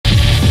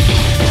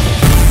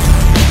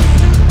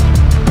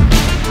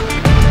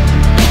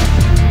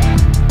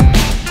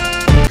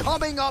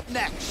up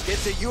next,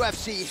 it's a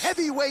UFC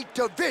heavyweight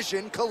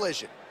division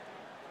collision.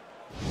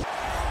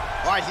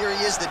 All right, here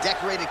he is, the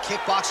decorated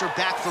kickboxer,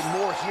 back for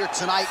more here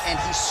tonight, and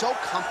he's so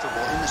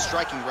comfortable in the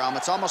striking realm.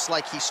 It's almost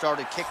like he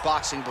started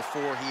kickboxing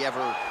before he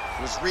ever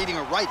was reading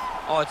or writing.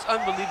 Oh, it's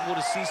unbelievable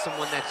to see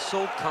someone that's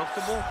so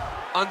comfortable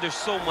under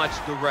so much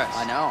duress.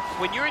 I know.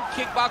 When you're in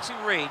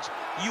kickboxing range,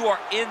 you are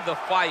in the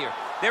fire.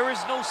 There is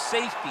no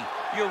safety.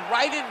 You're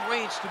right in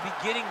range to be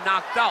getting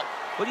knocked out,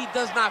 but he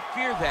does not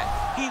fear that.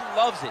 He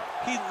loves it.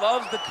 He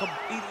loves the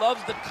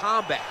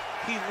combat.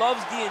 He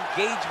loves the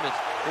engagement.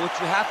 But what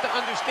you have to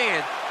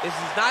understand is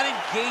he's not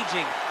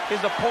engaging his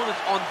opponents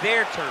on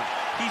their terms.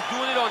 He's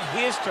doing it on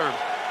his terms.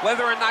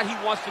 Whether or not he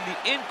wants to be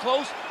in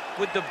close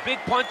with the big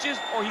punches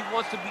or he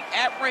wants to be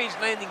at range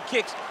landing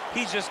kicks,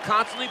 he's just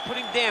constantly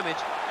putting damage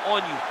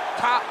on you.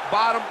 Top,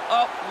 bottom,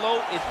 up,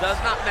 low, it does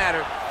not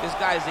matter. This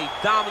guy is a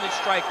dominant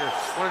striker,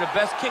 one of the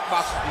best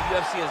kickboxers the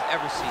UFC has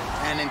ever seen.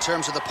 And in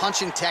terms of the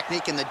punching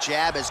technique and the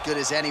jab, as good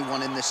as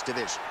anyone in this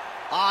division.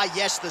 Ah,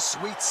 yes, the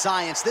sweet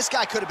science. This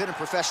guy could have been a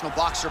professional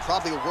boxer,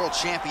 probably a world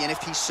champion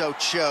if he so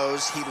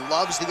chose. He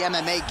loves the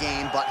MMA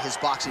game, but his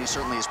boxing is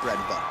certainly his bread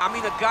and butter. I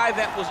mean, a guy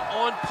that was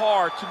on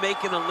par to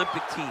make an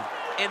Olympic team.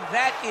 And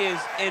that is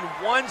in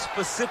one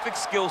specific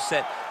skill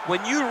set.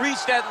 When you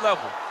reach that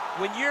level,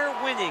 when you're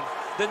winning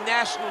the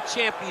national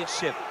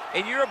championship,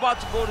 and you're about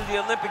to go to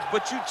the Olympics,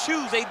 but you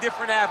choose a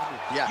different avenue.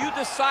 Yeah. You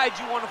decide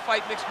you want to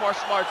fight mixed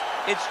martial arts.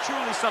 It's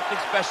truly something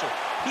special.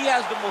 He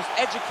has the most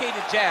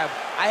educated jab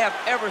I have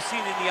ever seen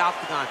in the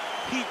octagon.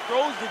 He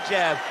throws the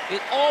jab.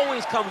 It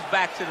always comes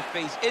back to the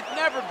face. It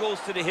never goes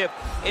to the hip.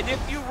 And if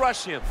you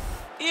rush him,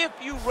 he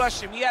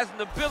has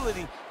an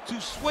ability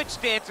to switch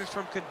stances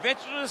from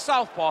conventional to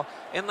southpaw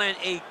and land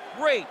a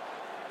great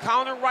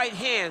counter right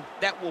hand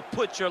that will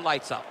put your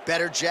lights out.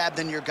 Better jab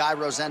than your guy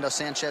Rosendo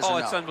Sanchez? Oh,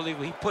 it's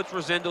unbelievable. He puts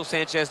Rosendo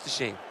Sanchez to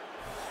shame.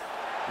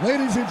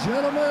 Ladies and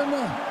gentlemen,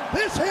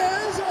 this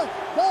is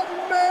the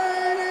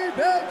main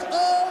event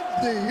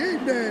of the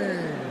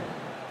evening.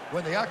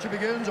 When the action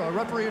begins, our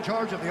referee in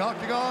charge of the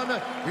octagon,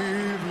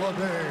 Yves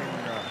Levine.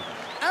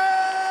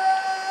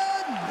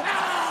 And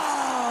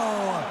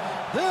now,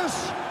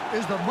 this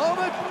is the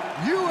moment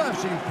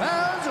UFC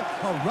fans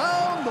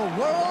around the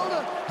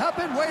world have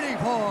been waiting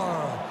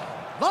for.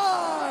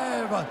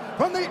 Live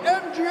from the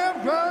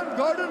MGM Grand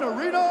Garden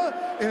Arena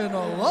in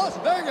Las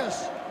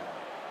Vegas.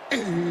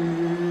 It's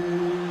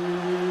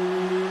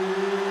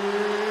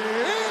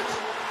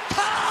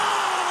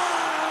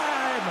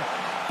time!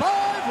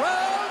 5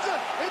 rounds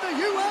in the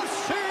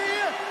UFC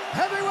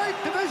heavyweight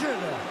division.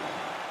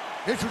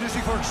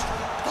 Introducing first,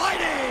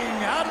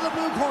 fighting out of the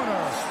blue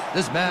corner.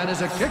 This man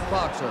is a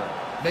kickboxer,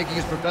 making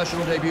his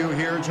professional debut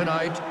here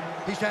tonight.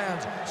 He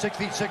stands 6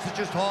 feet 6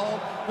 inches tall,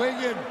 weighing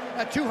in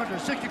at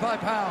 265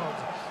 pounds.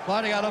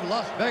 Fighting out of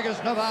Las Vegas,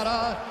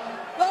 Nevada,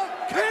 the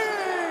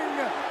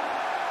King!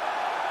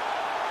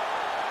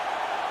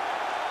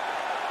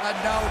 And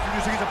now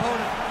introducing his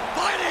opponent,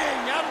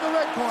 fighting out of the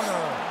red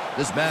corner.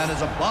 This man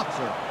is a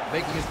boxer,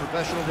 making his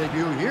professional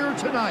debut here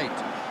tonight.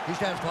 He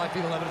stands 5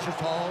 feet 11 inches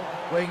tall,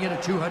 weighing in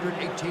at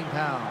 218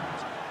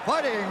 pounds.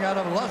 Fighting out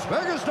of Las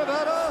Vegas,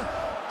 Nevada,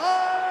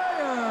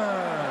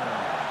 Iron!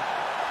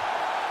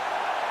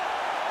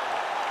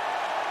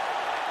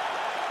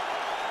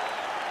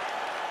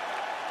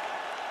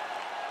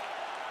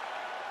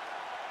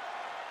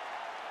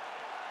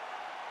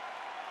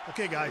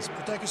 Okay, guys,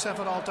 protect yourself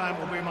at all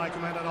time. Obey my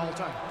command at all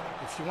time.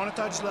 If you want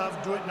to touch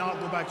left, do it now.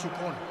 Go back to your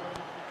corner.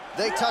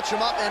 They touch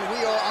him up, and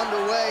we are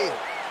underway.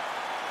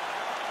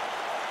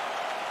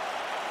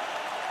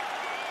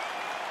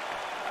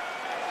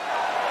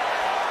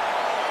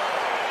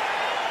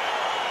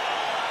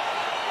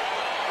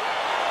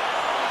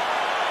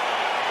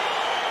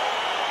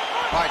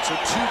 All right, so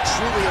 2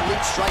 truly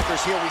elite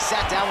strikers here. We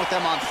sat down with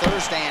them on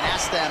Thursday and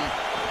asked them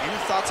any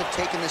thoughts of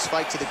taking this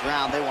fight to the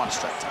ground. They want to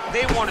strike tonight.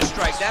 They want to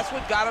strike. That's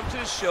what got them to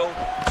the show.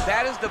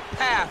 That is the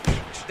path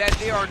that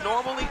they are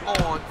normally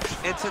on.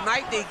 And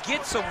tonight they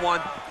get someone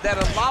that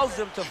allows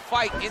them to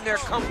fight in their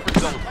comfort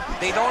zone.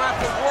 They don't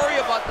have to worry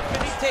about the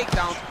pinning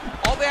takedowns.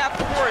 All they have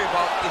to worry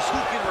about is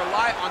who can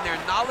rely on their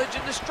knowledge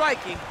in the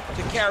striking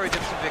to carry them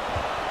to victory.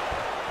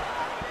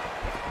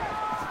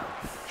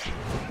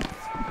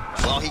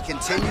 Well, he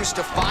continues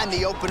to find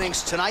the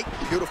openings tonight.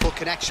 Beautiful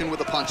connection with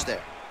a punch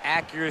there.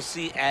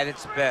 Accuracy at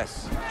its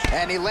best.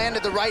 And he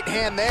landed the right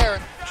hand there.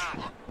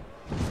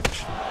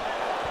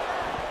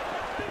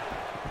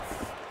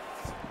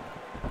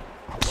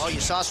 Well, you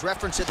saw us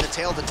reference it in the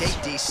tail to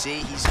tape,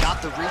 DC. He's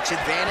got the reach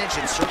advantage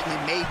and certainly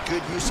made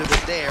good use of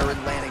it there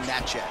in landing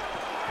that jab.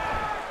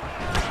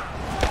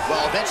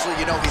 Well, eventually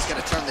you know he's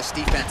going to turn this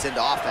defense into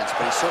offense,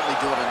 but he's certainly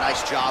doing a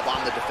nice job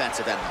on the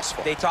defensive end thus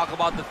far. They talk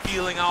about the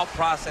feeling out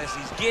process.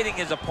 He's getting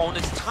his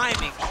opponent's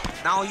timing.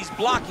 Now he's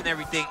blocking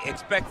everything.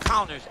 Expect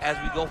counters as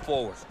we go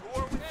forward.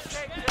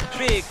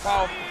 Big,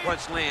 powerful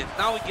punch lands.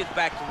 Now he gets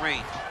back to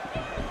range.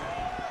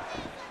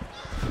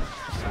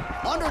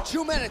 Under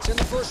 2 minutes in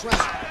the first round.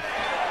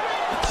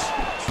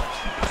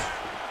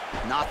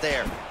 Not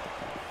there.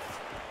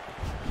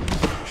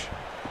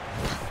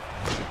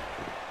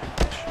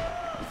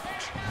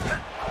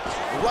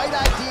 Right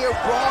idea,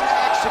 wrong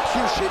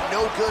execution.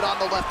 No good on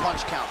the left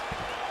punch count.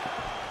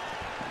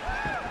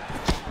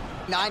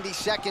 90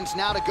 seconds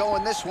now to go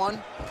in this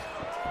one.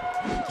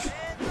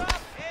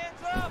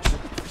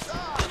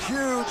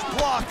 Huge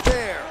block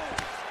there.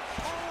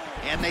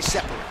 And they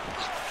separate.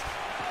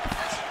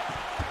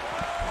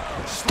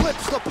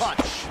 Slips the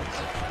punch.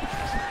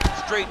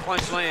 Straight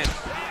punch lands.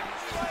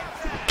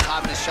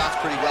 Timing his shots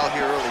pretty well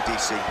here early,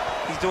 DC.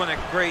 He's doing a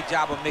great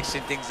job of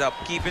mixing things up,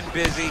 keeping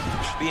busy,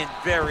 being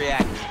very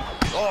active.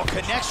 Oh,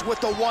 connects with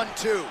the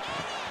 1-2.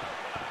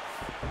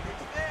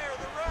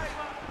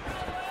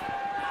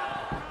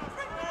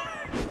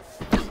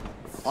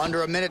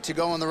 Under a minute to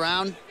go in the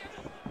round.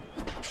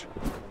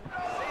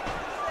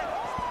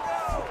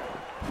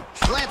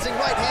 Glancing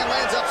right hand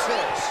lands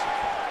upstairs.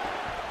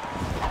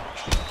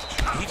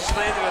 He just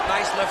landed a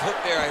nice left hook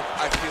there,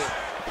 I feel.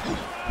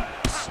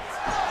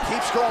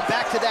 Keeps going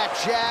back to that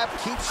jab,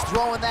 keeps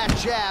throwing that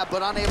jab,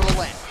 but unable to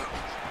land.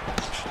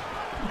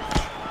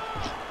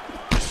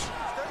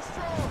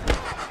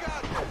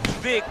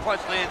 Big punch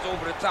lands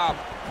over the top.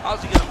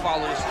 How's he gonna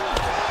follow this?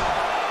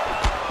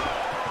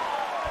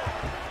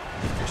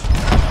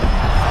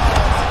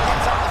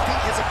 Gets on the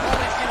feet, his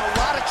opponent in a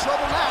lot of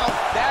trouble now.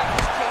 That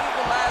was Cain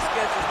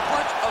Velasquez's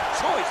punch of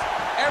choice.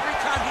 Every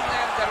time he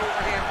landed that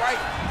overhand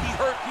right, he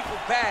hurt people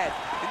bad.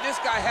 And this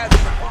guy has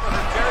his opponent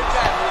hurt very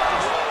badly.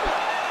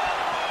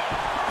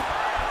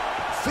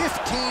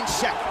 15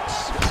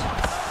 seconds.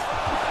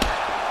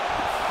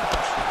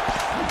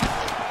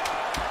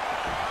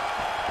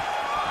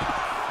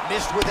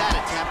 Missed with that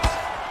attempt.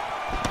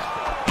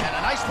 And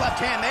a nice left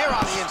hand there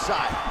on the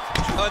inside.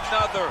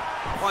 Another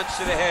punch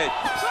to the head.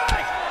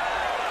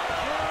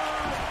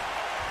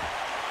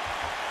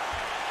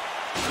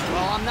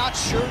 Well, I'm not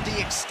sure the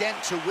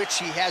extent to which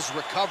he has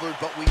recovered,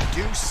 but we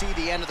do see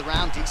the end of the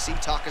round. DC,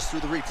 talk us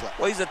through the replay.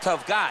 Well, he's a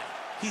tough guy.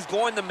 He's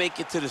going to make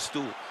it to the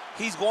stool.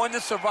 He's going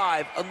to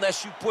survive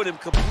unless you put him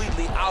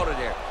completely out of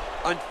there.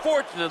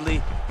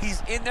 Unfortunately,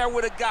 he's in there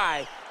with a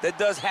guy that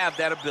does have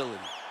that ability.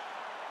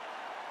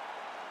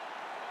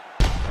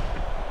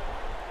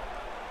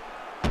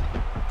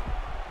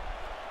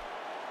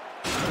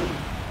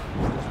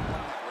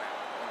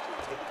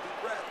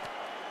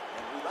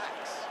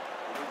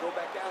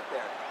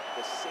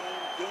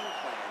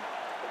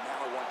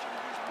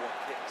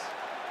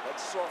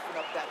 Soften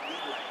up that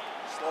lead leg.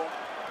 Slow.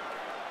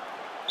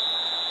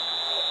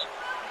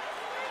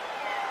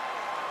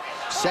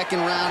 Second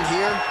round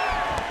here.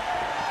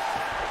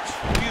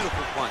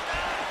 Beautiful punch.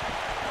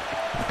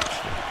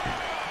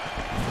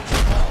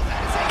 Oh,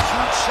 that is a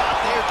huge shot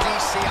there,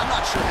 DC. I'm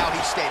not sure how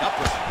he stayed up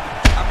with it.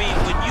 I mean,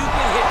 when you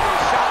get hit with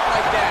a shot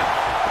like that,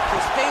 to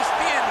stay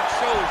standing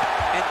shows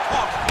and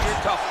talks to your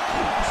toughness.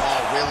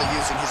 Oh, really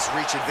using his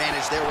reach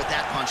advantage there with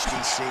that punch,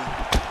 DC.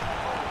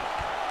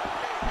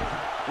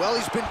 Well,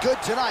 he's been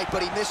good tonight,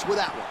 but he missed with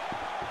that one.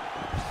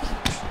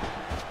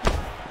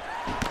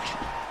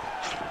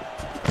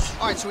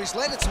 All right, so he's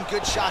landed some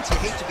good shots. You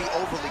hate to be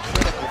overly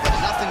critical, but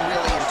nothing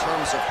really in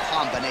terms of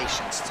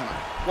combinations tonight.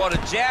 Well,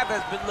 the jab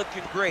has been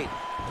looking great.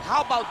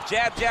 How about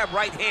jab, jab,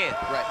 right hand?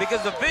 Right.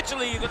 Because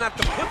eventually you're going to have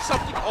to put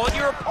something on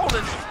your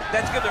opponent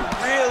that's going to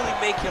really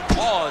make him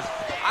pause.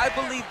 I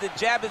believe the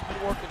jab has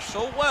been working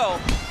so well,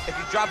 if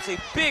he drops a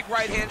big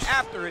right hand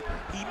after it,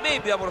 he may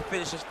be able to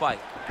finish his fight.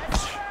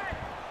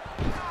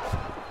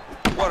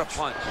 What a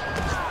punch.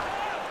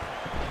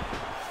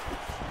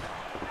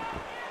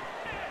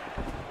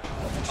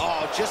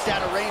 Oh, just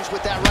out of range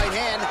with that right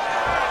hand.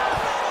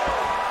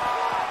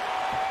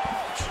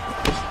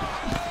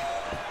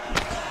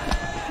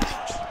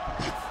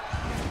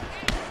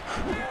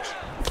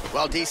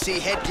 Well, DC,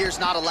 headgear's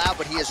not allowed,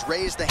 but he has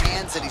raised the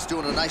hands, and he's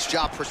doing a nice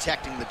job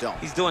protecting the dome.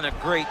 He's doing a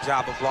great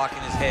job of blocking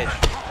his head.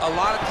 A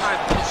lot of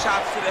times, those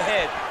shots to the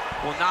head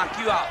will knock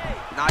you out.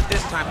 Not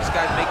this time. This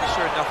guy's making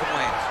sure nothing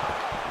lands.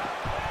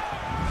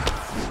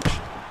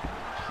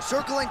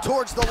 Circling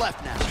towards the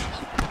left now.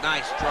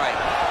 Nice strike.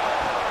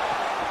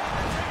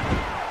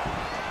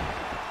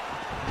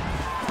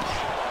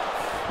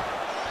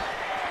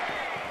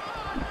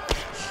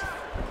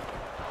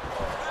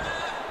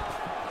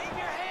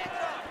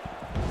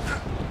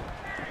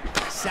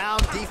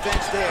 Sound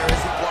defense there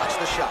as he blocks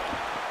the shot.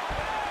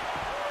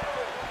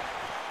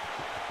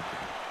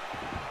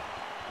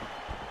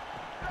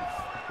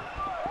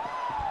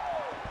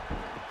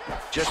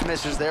 Just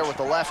misses there with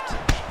the left.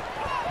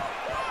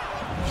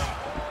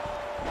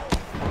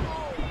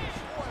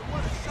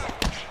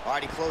 All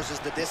right, he closes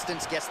the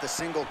distance, gets the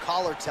single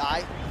collar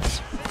tie.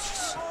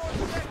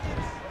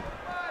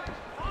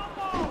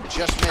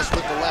 Just missed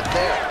with the left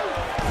there.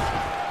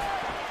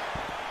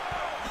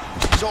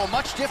 So a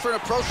much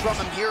different approach from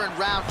him here in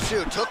round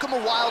two. Took him a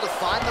while to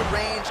find the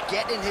range,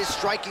 get in his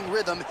striking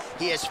rhythm.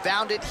 He has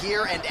found it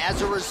here, and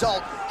as a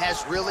result,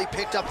 has really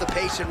picked up the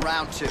pace in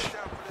round two.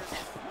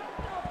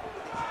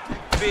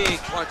 Big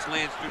punch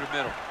lands through the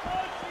middle.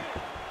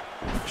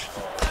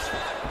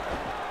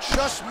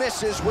 Just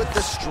misses with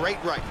the straight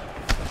right.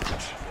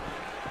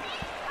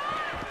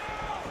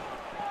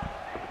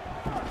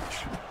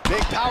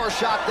 Big power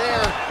shot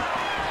there.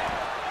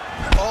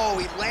 Oh,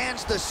 he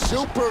lands the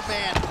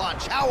Superman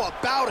punch. How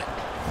about it?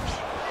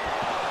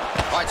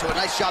 All right, so a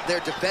nice job there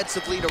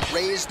defensively to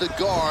raise the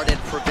guard and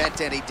prevent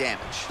any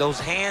damage. Those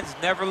hands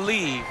never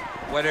leave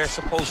where they're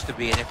supposed to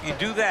be. And if you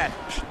do that,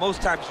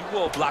 most times you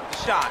will block the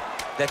shot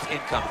that's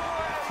incoming.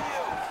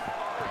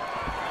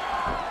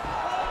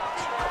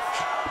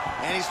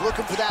 And he's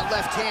looking for that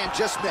left hand,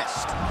 just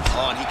missed.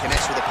 Oh, and he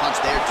connects with a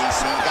punch there, DC.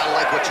 You gotta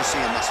like what you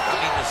see in this one.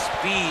 I mean, the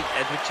speed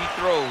at which he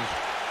throws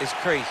is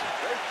crazy.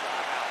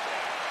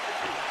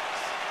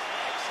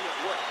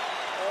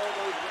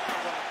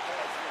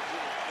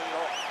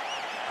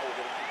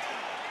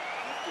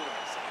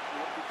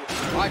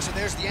 All right, so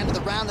there's the end of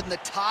the round, and the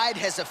tide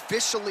has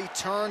officially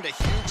turned. A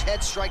huge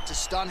head strike to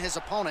stun his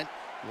opponent.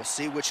 We'll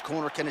see which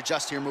corner can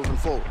adjust here moving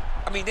forward.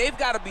 I mean, they've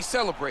got to be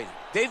celebrating.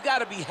 They've got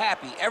to be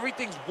happy.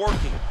 Everything's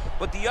working.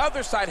 But the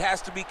other side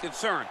has to be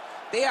concerned.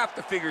 They have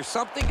to figure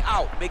something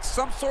out, make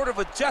some sort of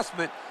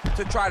adjustment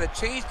to try to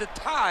change the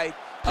tide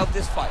of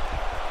this fight.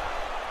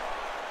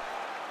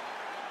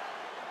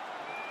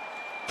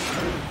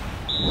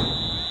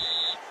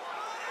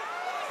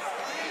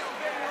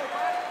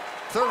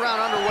 Third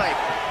round underway.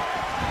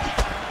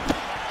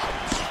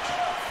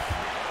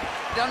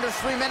 Under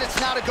 3 minutes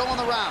now to go in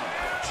the round.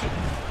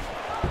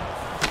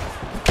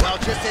 Well,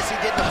 just as he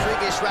did in the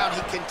previous round,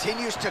 he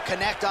continues to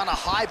connect on a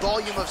high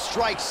volume of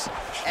strikes.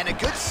 And a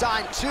good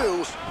sign,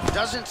 too,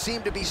 doesn't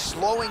seem to be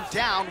slowing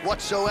down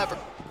whatsoever.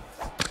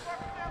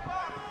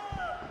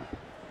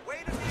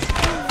 Ooh,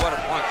 what a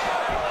punch.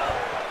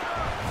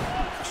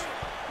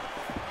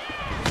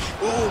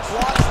 Ooh,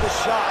 blocks the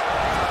shot.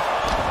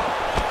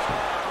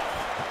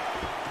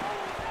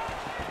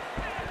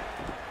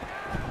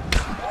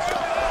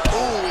 Ooh,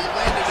 he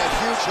landed a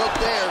huge hook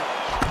there.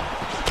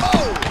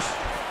 Oh!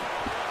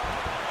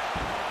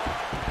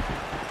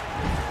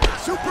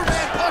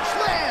 Superman punch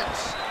lands!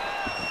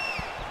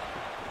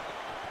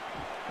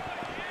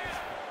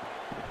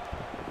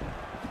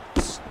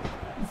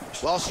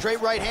 Well,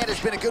 straight right hand has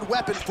been a good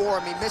weapon for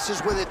him. He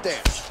misses with it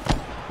there.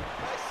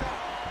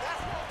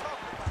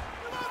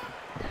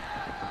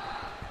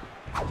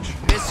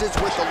 Misses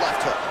with the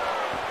left hook.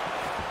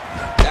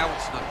 That one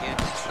snuck in.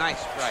 Nice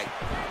strike.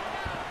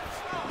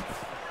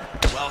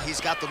 Well,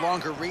 he's got the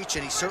longer reach,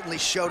 and he certainly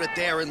showed it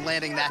there in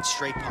landing that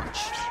straight punch.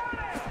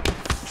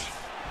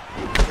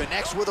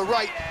 Connects with a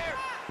right.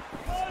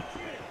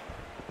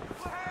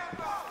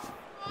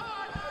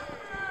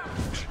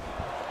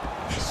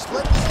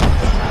 Slips.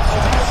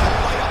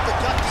 Right up the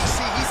gut, DC.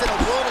 He's in a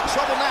world of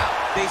trouble now.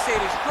 They say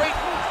the straight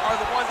moves are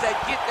the ones that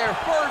get there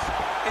first,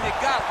 and it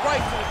got right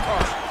to the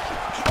target.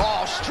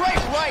 Oh,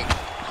 straight right.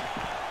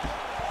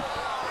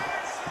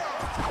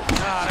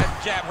 Ah, that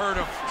jab hurt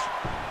him.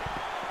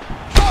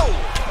 Oh!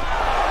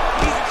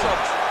 He's in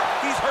trouble.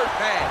 He's hurt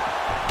bad.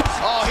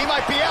 Oh, he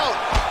might be out.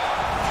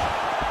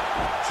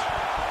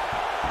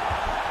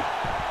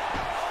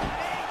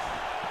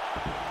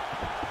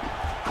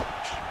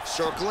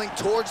 Circling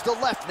towards the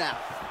left now.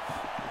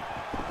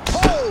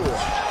 Oh!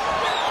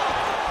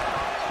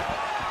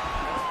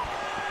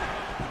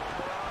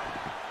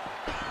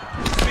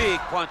 Big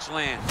punch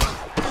lands.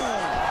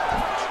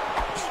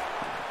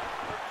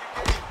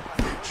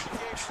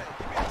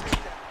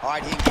 All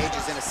right, he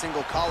engages in a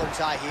single collar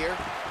tie here.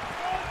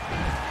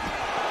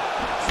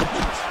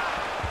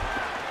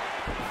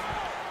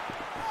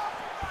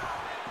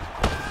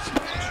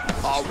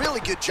 Oh, really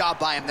good job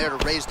by him there to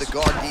raise the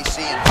guard, DC.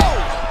 And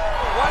oh!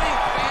 What a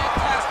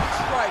fantastic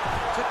strike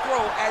to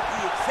throw at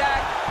the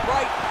exact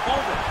right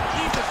moment.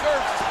 He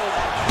deserves this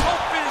moment.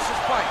 Don't finish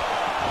his fight.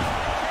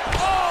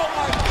 Oh,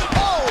 my goodness.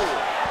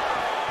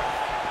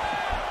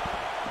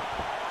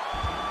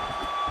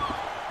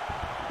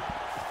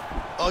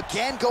 Oh!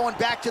 Again, going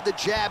back to the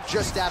jab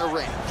just out of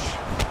range.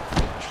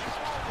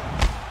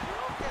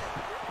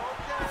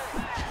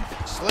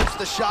 Slips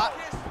the shot.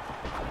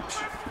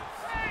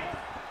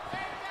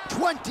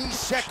 20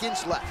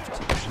 seconds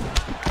left.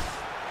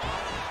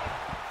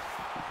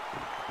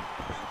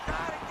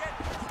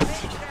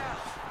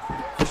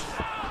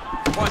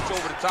 Punch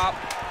over the top.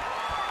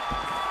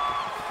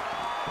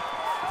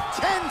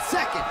 10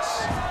 seconds.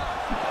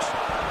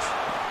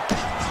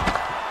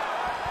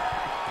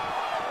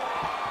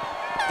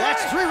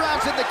 That's 3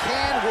 rounds in the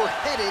can. We're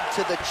headed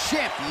to the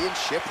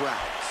championship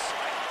rounds.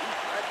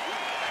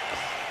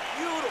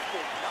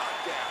 Beautiful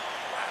knockdown.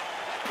 Wow,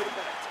 that could have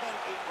been a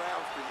 10-8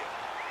 round for you.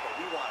 But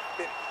we want to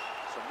finish.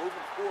 So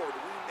moving forward,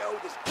 we know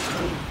this.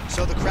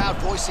 So the crowd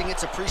voicing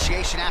its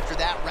appreciation after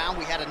that round.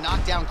 We had a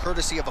knockdown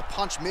courtesy of a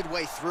punch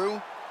midway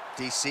through.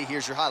 DC,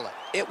 here's your highlight.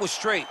 It was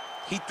straight.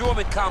 He threw him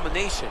in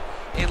combination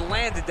and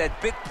landed that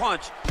big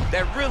punch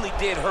that really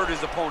did hurt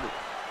his opponent.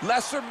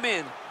 Lesser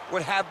men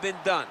would have been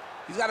done.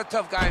 He's got a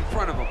tough guy in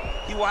front of him.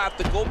 He will have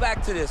to go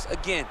back to this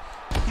again.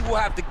 He will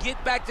have to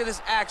get back to this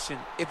action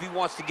if he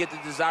wants to get the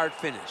desired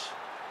finish.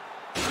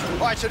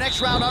 All right, so next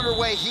round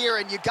underway here,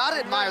 and you got to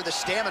admire the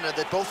stamina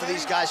that both of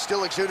these guys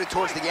still exuded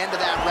towards the end of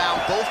that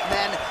round. Both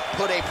men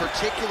put a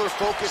particular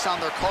focus on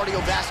their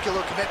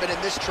cardiovascular commitment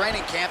in this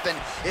training camp, and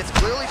it's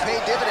clearly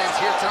paid dividends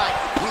here tonight.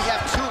 We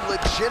have two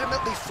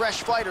legitimately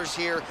fresh fighters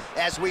here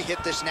as we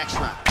hit this next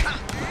round.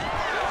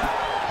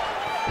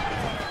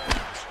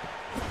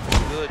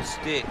 Good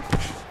stick.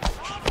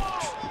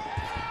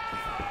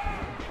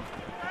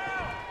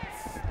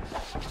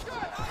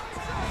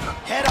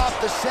 Head off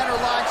the center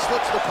line,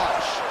 slips the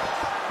punch.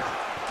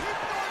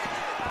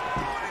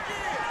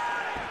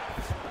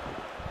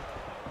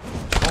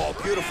 Oh,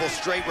 beautiful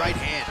straight right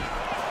hand.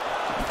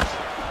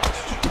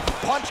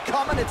 Punch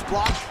coming, it's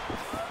blocked.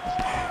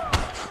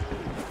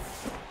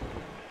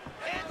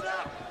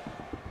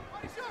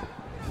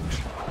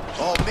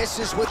 Oh,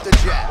 misses with the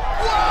jab.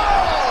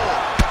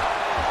 Whoa!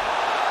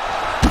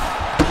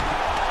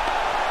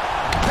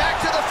 Back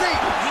to the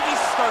feet. He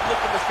needs to start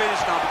looking to finish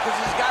now because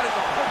he's got his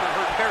opponent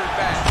hurt very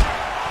bad.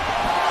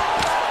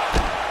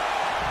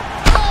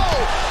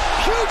 Oh!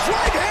 Huge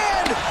right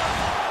hand!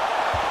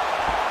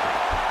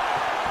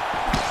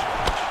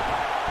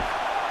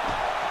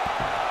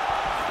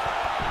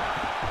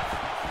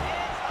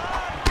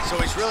 So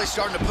he's really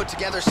starting to put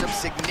together some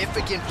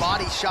significant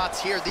body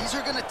shots here. These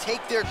are going to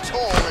take their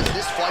toll as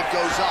this fight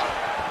goes on.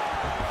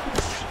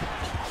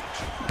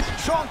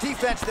 Strong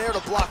defense there to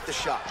block the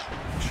shot.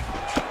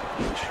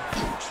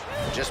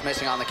 Just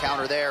missing on the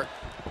counter there.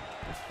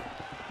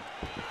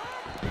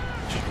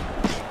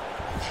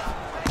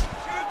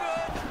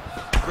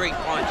 Great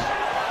punch.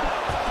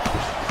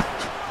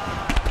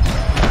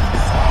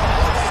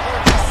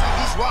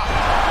 He's rocked.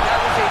 That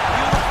was a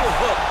beautiful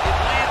hook. It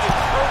landed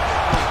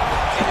perfectly,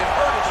 and it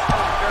hurt his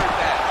opponent very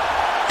bad.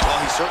 Well,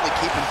 he's certainly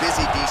keeping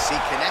busy, DC,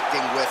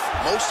 connecting with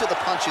most of the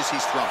punches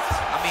he's thrown.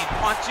 I mean,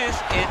 punches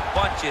and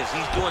bunches.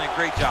 He's doing a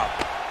great job.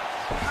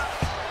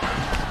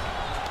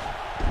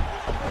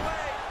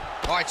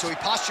 All right, so he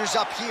postures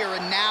up here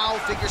and now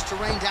figures to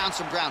rain down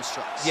some ground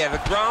strikes. Yeah,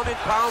 the ground and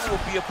pound will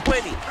be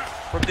aplenty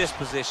from this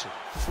position.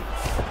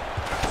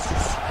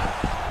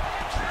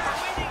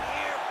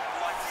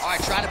 All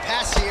right, trying to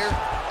pass here,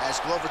 as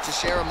Glover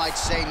Teixeira might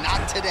say,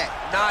 not today.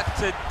 Not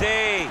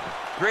today.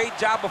 Great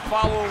job of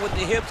following with the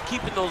hips,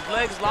 keeping those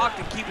legs locked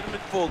and keeping them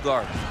in full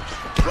guard.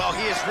 Well,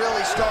 he is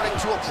really starting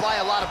to apply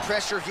a lot of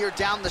pressure here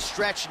down the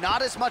stretch.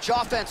 Not as much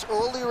offense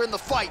earlier in the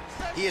fight.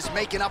 He is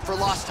making up for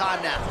lost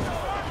time now.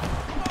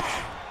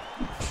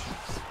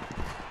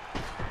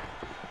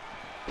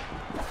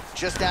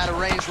 Just out of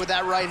range with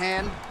that right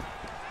hand.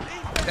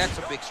 That's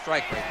a big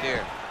strike right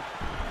there.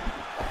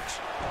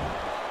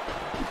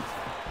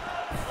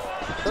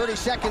 30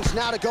 seconds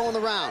now to go in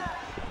the round.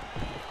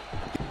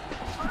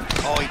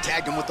 Oh, he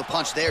tagged him with the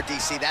punch there,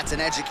 DC. That's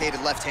an educated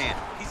left hand.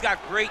 He's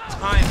got great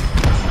time.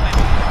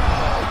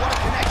 Oh, what a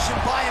connection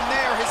by him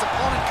there. His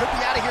opponent could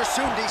be out of here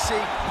soon, DC.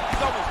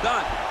 He's almost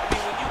done. I mean,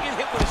 when you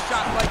get hit with a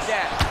shot like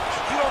that,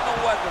 you don't know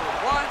whether to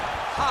run,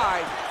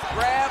 hide,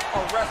 grab,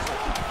 or wrestle.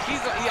 He's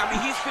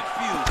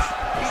confused.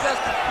 He's as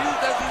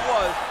confused as he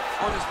was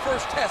on his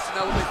first test in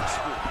elementary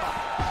school.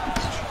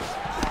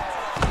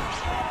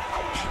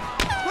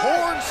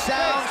 Horn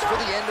sounds for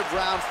the end of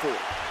round 4.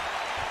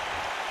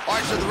 All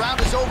right, so the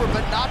round is over,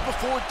 but not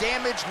before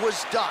damage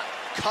was done.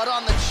 Cut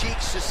on the cheek,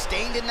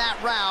 sustained in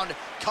that round.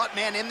 Cut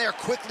man in there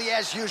quickly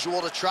as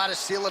usual to try to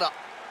seal it up.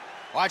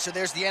 All right, so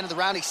there's the end of the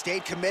round. He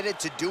stayed committed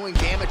to doing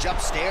damage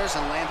upstairs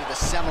and landed a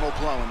seminal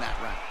blow in that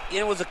round.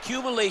 It was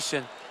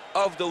accumulation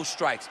of those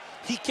strikes.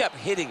 He kept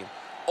hitting him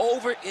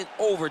over and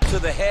over to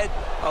the head.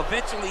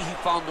 Eventually, he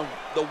found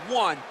the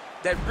one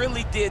that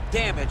really did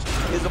damage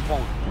his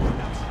opponent.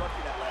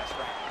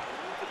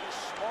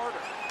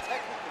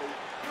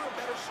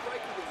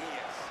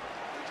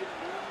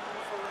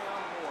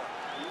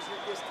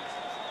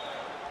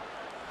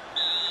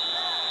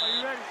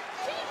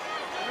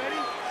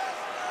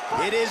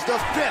 It is the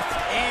 5th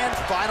and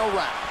final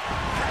round.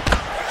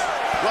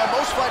 Well,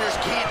 most fighters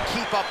can't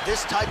keep up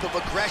this type of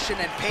aggression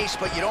and pace,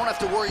 but you don't have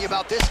to worry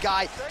about this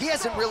guy. He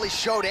hasn't really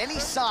showed any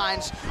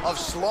signs of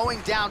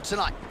slowing down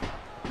tonight.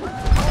 Oh,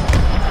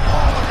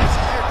 that's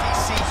clear,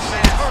 DC.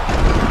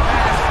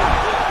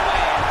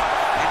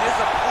 And his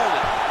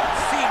opponent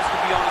seems to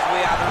be on his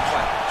way out of the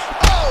fight.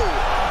 Oh!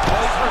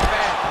 Oh, he's hurt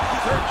bad.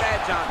 He's hurt bad,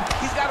 John.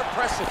 He's got to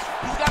press him.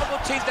 He's got to go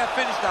chase that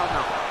finish down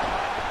now.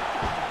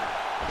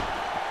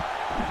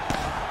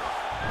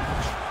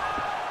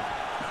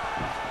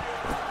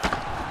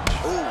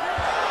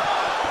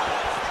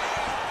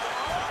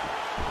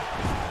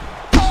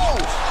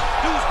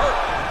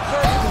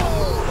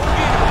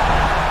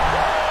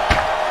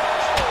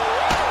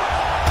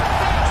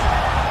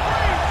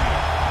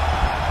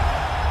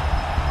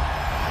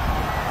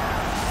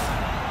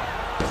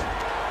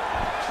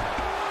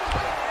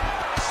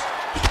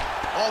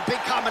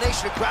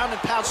 Combination of ground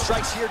and pound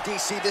strikes here,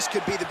 DC. This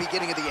could be the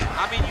beginning of the end.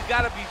 I mean, you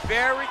got to be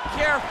very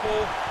careful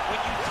when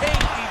you take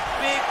these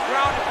big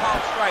ground and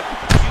pound strikes.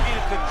 You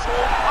need a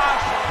controlled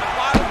posture on the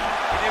bottom,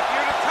 and if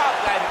you're the top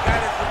guy, the guy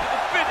that's looking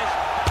to finish,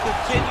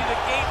 continue to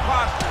gain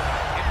posture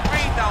and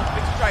rain down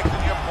big strikes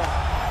on your opponent.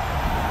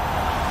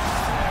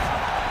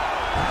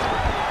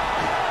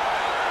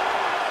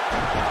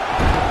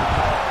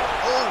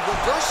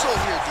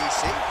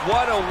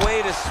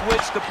 way to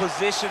switch the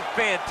position.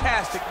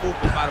 Fantastic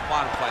movement by the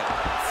bottom fighter.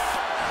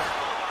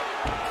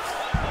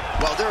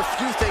 Well, there are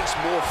few things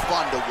more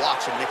fun to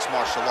watch in mixed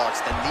martial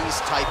arts than these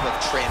type of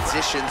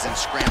transitions and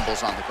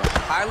scrambles on the ground.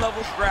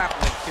 High-level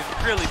grappling can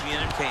really be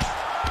entertaining.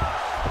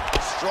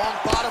 Strong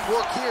bottom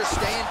work here,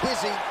 staying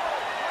busy.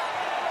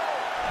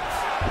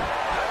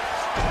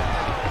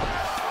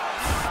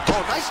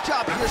 Oh, nice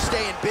job here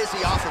staying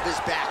busy off of his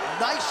back.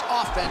 Nice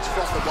offense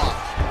from the bottom.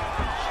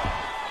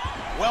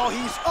 Well,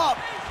 he's up,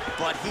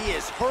 but he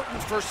is hurting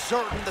for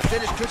certain. The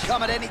finish could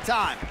come at any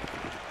time.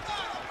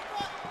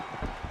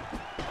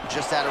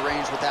 Just out of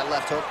range with that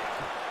left hook.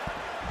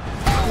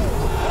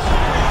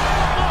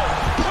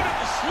 Put him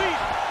to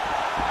sleep.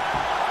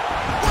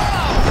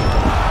 Wow!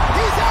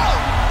 He's out!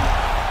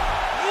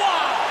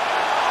 Wow!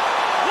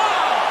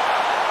 Wow!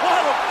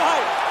 What a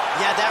fight!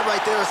 Yeah, that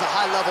right there is a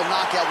high-level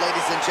knockout,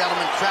 ladies and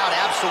gentlemen. Crowd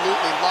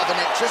absolutely loving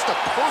it. Just a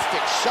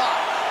perfect shot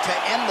to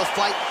end the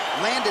fight.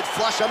 Landed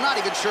flush. I'm not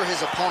even sure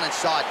his opponent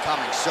saw it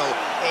coming. So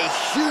a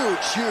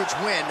huge, huge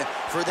win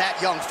for that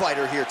young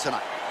fighter here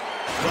tonight.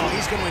 Well,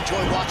 he's going to enjoy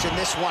watching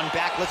this one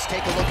back. Let's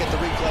take a look at the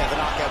replay of the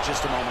knockout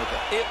just a moment ago.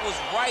 It was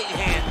right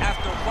hand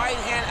after right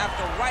hand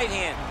after right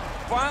hand.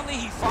 Finally,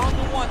 he found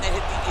the one that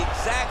hit the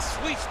exact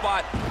sweet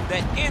spot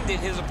that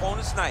ended his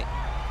opponent's night.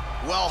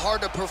 Well,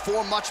 hard to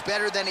perform much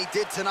better than he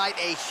did tonight.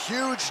 A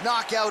huge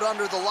knockout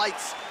under the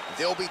lights.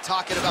 They'll be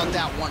talking about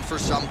that one for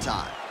some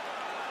time.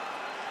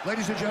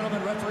 Ladies and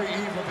gentlemen, referee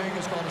Yves Leving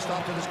has called a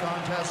stop to this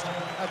contest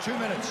at 2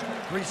 minutes,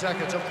 3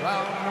 seconds of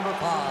round number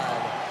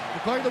 5.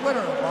 Declaring the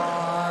winner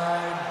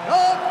by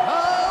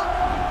knockout,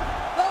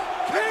 the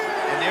King!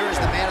 And there is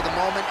the man of the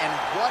moment, and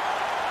what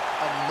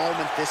a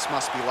moment this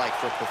must be like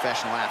for a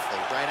professional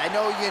athlete, right? I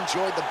know you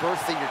enjoyed the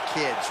birth of your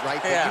kids, right?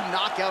 But Yeah. you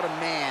knock out a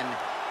man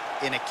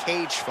in a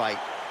cage fight,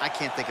 I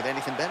can't think of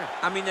anything better.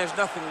 I mean, there's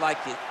nothing like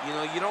it. You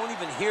know, you don't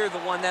even hear the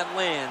one that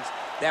lands,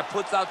 that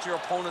puts out your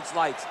opponent's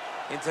lights.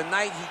 And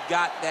tonight, he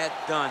got that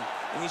done.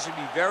 And he should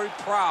be very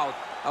proud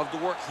of the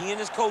work he and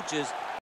his coaches